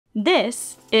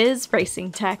This is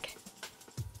Racing Tech.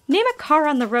 Name a car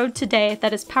on the road today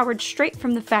that is powered straight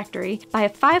from the factory by a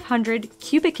 500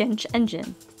 cubic inch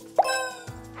engine.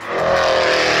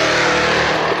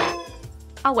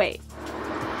 I'll wait.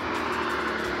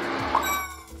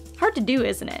 Hard to do,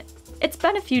 isn't it? It's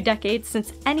been a few decades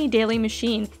since any daily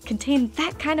machine contained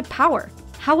that kind of power.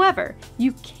 However,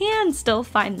 you can still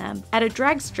find them at a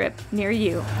drag strip near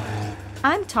you.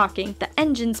 I'm talking the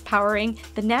engines powering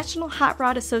the National Hot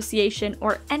Rod Association,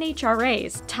 or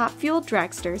NHRA's, top fuel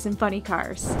dragsters and funny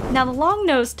cars. Now, the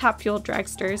long-nosed top fuel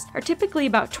dragsters are typically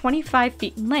about 25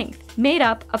 feet in length, made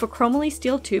up of a chromoly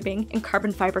steel tubing and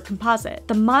carbon fiber composite.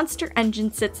 The monster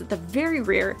engine sits at the very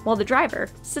rear, while the driver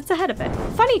sits ahead of it.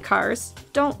 Funny cars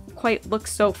don't quite look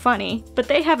so funny, but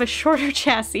they have a shorter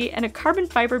chassis and a carbon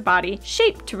fiber body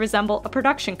shaped to resemble a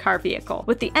production car vehicle,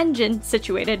 with the engine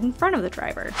situated in front of the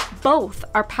driver. Both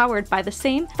are powered by the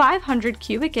same 500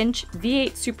 cubic inch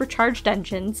V8 supercharged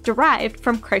engines derived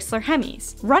from Chrysler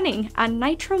Hemis, running on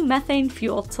nitromethane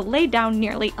fuel to lay down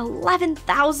nearly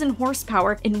 11,000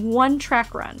 horsepower in one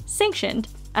track run, sanctioned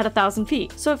at 1,000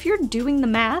 feet. So if you're doing the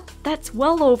math, that's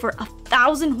well over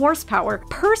 1,000 horsepower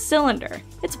per cylinder.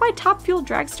 It's why top fuel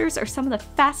dragsters are some of the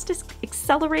fastest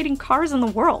accelerating cars in the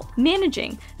world,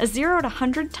 managing a 0 to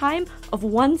 100 time of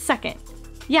 1 second.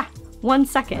 Yeah, 1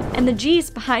 second. And the G's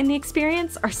behind the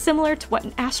experience are similar to what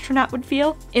an astronaut would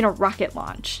feel in a rocket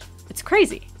launch. It's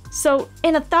crazy. So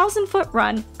in a 1,000-foot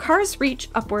run, cars reach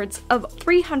upwards of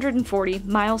 340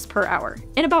 miles per hour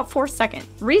in about 4 seconds.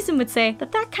 Reason would say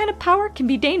that that kind of power can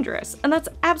be dangerous, and that's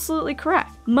absolutely correct.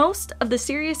 Most of the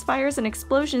serious fires and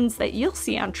explosions that you'll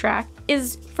see on track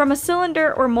is from a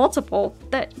cylinder or multiple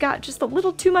that got just a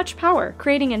little too much power,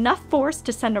 creating enough force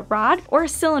to send a rod or a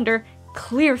cylinder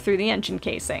clear through the engine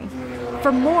casing.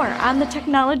 For more on the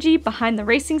technology behind the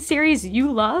racing series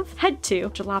you love, head to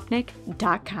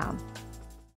jalopnik.com.